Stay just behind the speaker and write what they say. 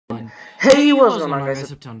Hey, what's going on,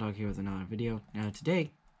 guys? Septon Dog here with another video. Now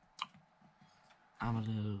today, I'm a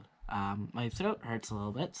little, my throat hurts a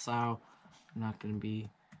little bit, so I'm not gonna be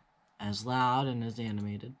as loud and as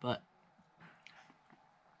animated, but,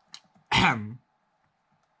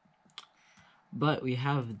 but we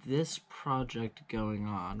have this project going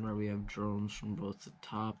on where we have drones from both the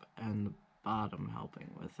top and the bottom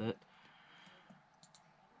helping with it.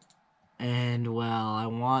 And, well, I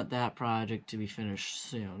want that project to be finished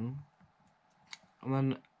soon. And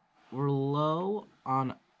then we're low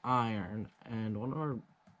on iron, and one of our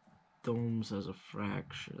domes has a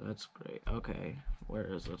fracture. That's great. Okay,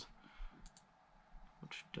 where is it?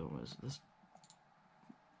 Which dome is this?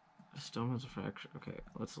 This dome has a fracture. Okay,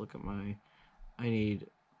 let's look at my... I need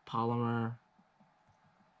polymer,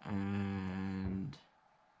 and...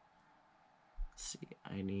 Let's see,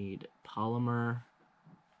 I need polymer,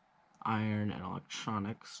 iron, and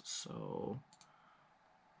electronics, so...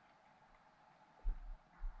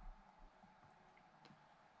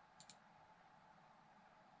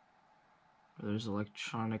 There's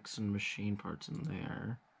electronics and machine parts in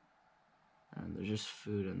there. And there's just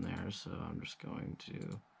food in there, so I'm just going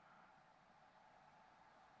to...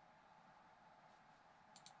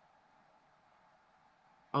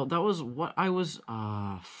 Oh, that was what I was...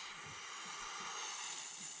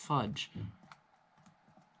 Fudge.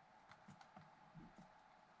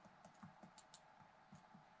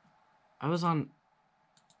 I was on...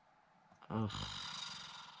 Ugh...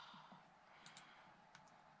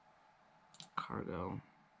 Cargo.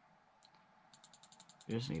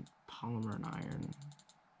 We just need polymer and iron.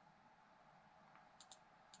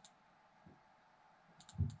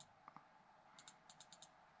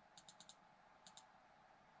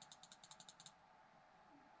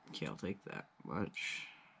 Okay, I'll take that much.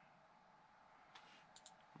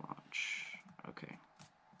 Launch. Okay.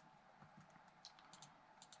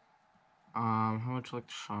 How much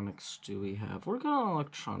electronics do we have? We're good on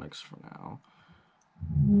electronics for now.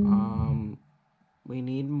 We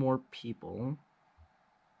need more people.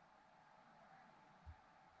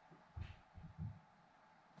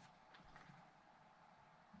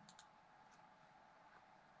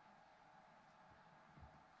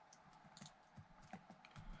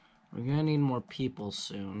 We're gonna need more people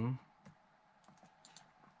soon.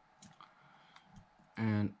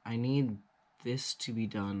 And I need this to be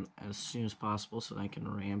done as soon as possible so that I can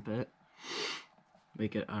ramp it.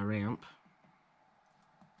 Make it a ramp.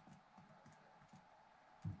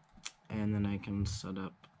 And then I can set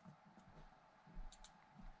up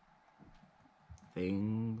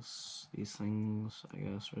things, these things, I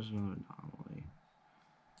guess. There's another anomaly.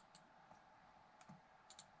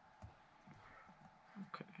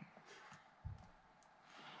 Okay.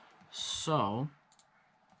 So,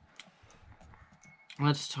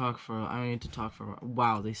 let's talk for, I need to talk for,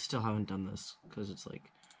 wow, they still haven't done this, because it's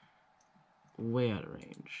like, way out of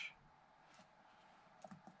range.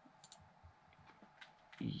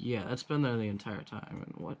 Yeah, that's been there the entire time,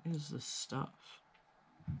 and what is this stuff?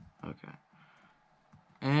 Okay.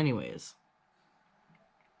 Anyways.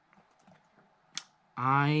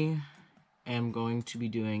 I am going to be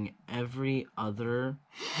doing every other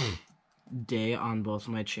day on both of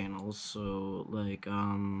my channels, so, like,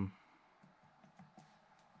 where's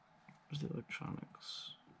the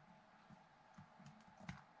electronics?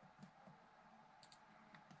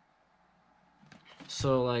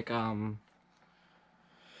 So, like,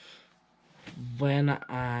 when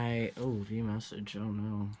I... Oh, view message. Oh,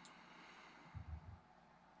 no.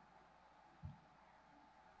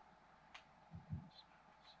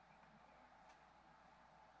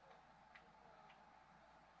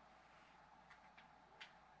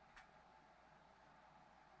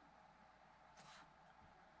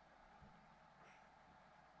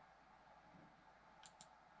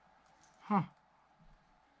 Huh.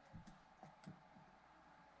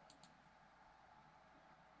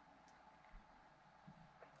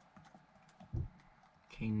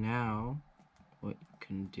 Okay, now what you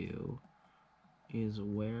can do is,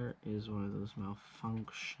 where is one of those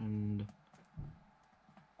malfunctioned...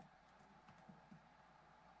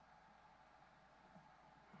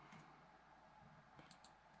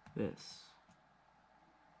 This.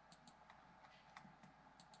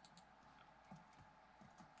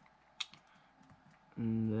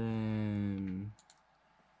 And then...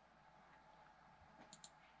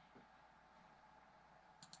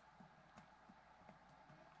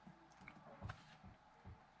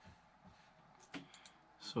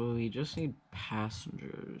 So we just need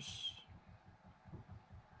passengers.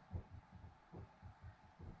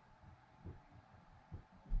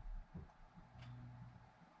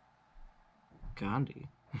 Gandhi.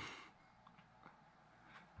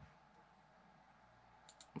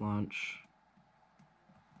 lunch.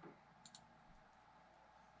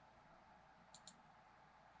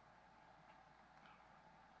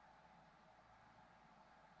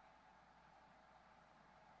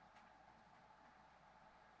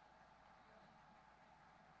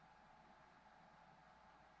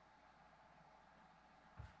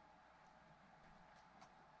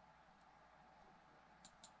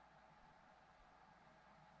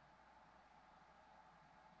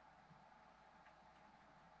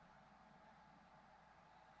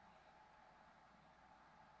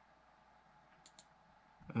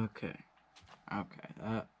 Okay. Okay,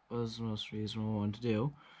 that was the most reasonable one to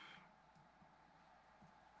do.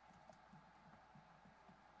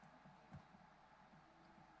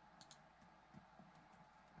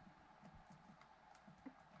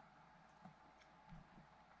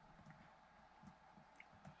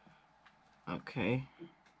 Okay.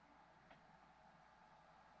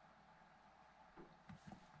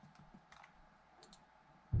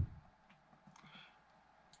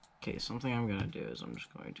 Okay, something I'm gonna do is I'm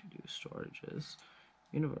just going to do storages.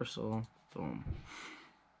 Universal, boom.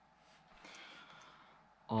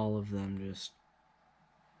 All of them just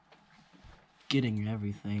getting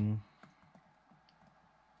everything.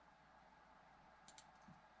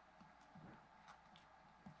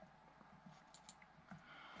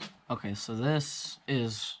 Okay, so this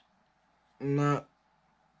is not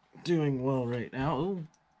doing well right now. Ooh.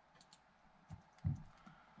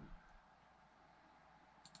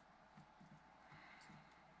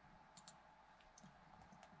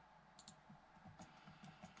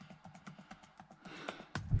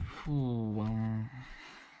 Ooh,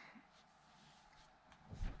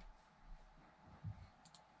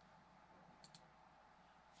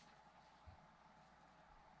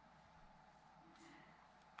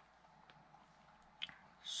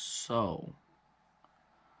 so,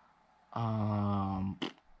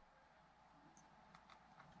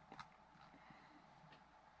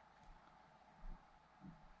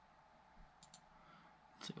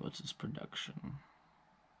 let's see, what's his production?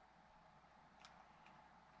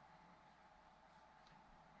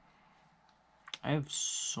 I have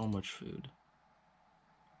so much food.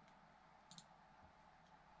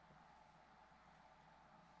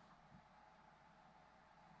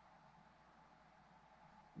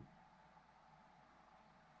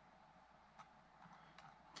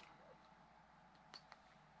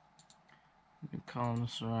 New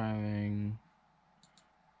columns arriving.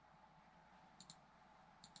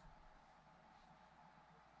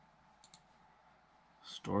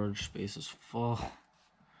 Storage space is full.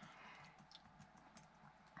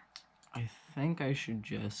 I think I should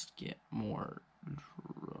just get more drones.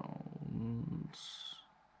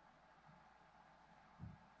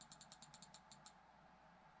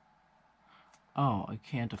 Oh, I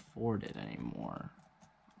can't afford it anymore.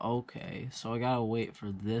 Okay, so I gotta wait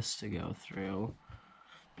for this to go through.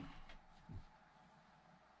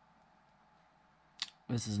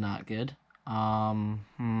 This is not good. I'm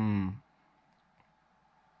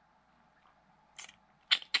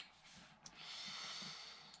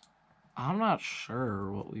not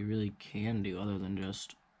sure what we really can do other than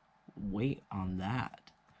just wait on that.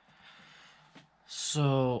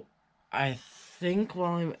 So, I think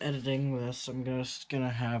while I'm editing this, I'm just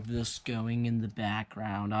gonna have this going in the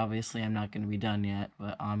background. Obviously, I'm not gonna be done yet,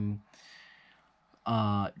 but I'm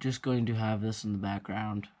just going to have this in the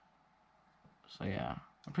background. So yeah,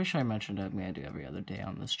 I'm pretty sure I mentioned I'm gonna do every other day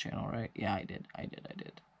on this channel, right? Yeah, I did.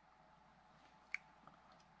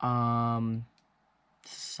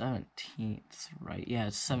 17th, right? Yeah,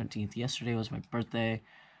 it's 17th. Yesterday was my birthday.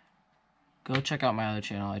 Go check out my other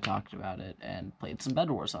channel. I talked about it and played some Bed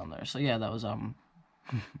Wars on there. So yeah, that was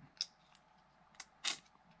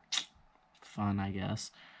fun, I guess.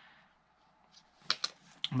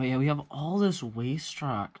 But yeah, we have all this waste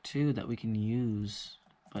rock too that we can use.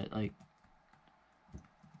 But like,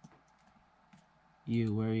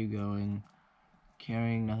 where are you going?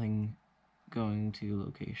 Carrying nothing, going to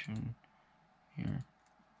location here.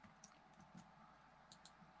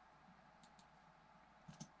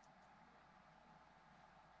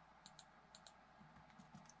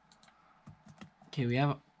 Okay, we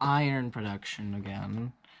have iron production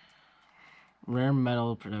again. Rare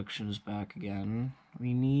metal production is back again.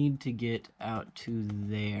 We need to get out to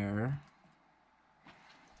there.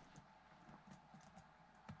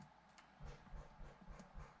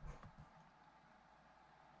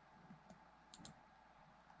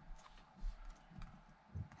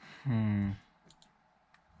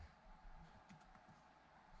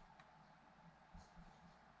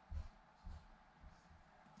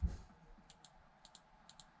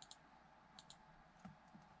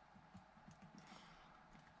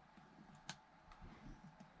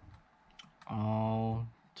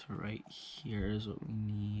 right here is what we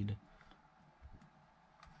need.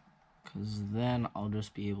 Because then I'll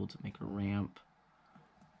just be able to make a ramp.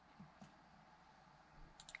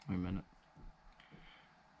 Wait a minute.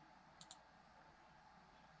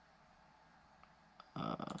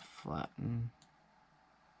 Flatten.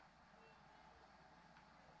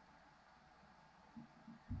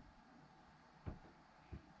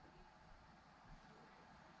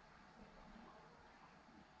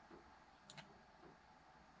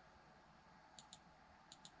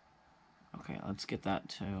 Okay, let's get that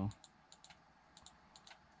too.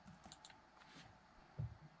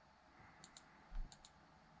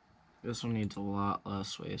 This one needs a lot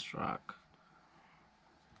less waste rock.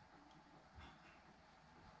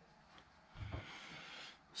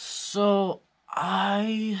 So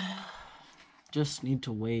I just need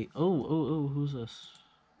to wait. Oh, who's this?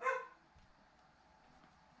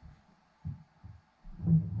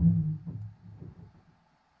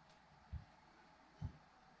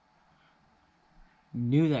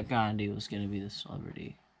 Knew that Gandhi was gonna be the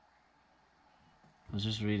celebrity. I was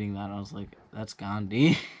just reading that and I was like, that's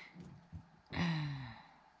Gandhi.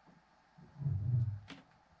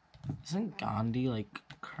 Isn't Gandhi like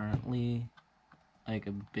currently like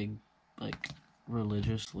a big like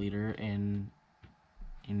religious leader in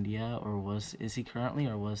India, or is he currently,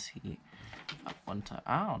 or was he at one time?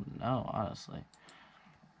 I don't know, honestly.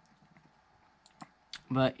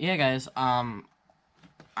 But yeah, guys, I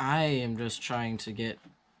am just trying to get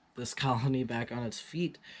this colony back on its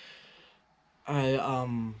feet. I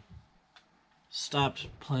stopped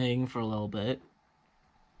playing for a little bit,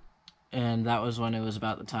 and that was when it was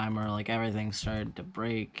about the time where like everything started to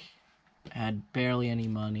break. I had barely any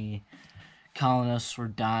money. Colonists were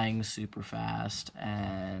dying super fast,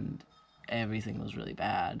 and everything was really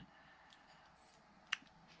bad.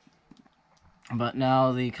 But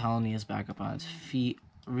now the colony is back up on its feet.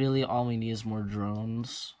 Really, all we need is more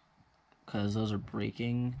drones, because those are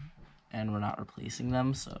breaking, and we're not replacing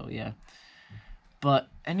them, so yeah. But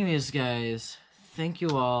anyways, guys, thank you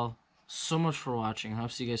all so much for watching. I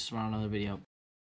hope to see you guys tomorrow in another video.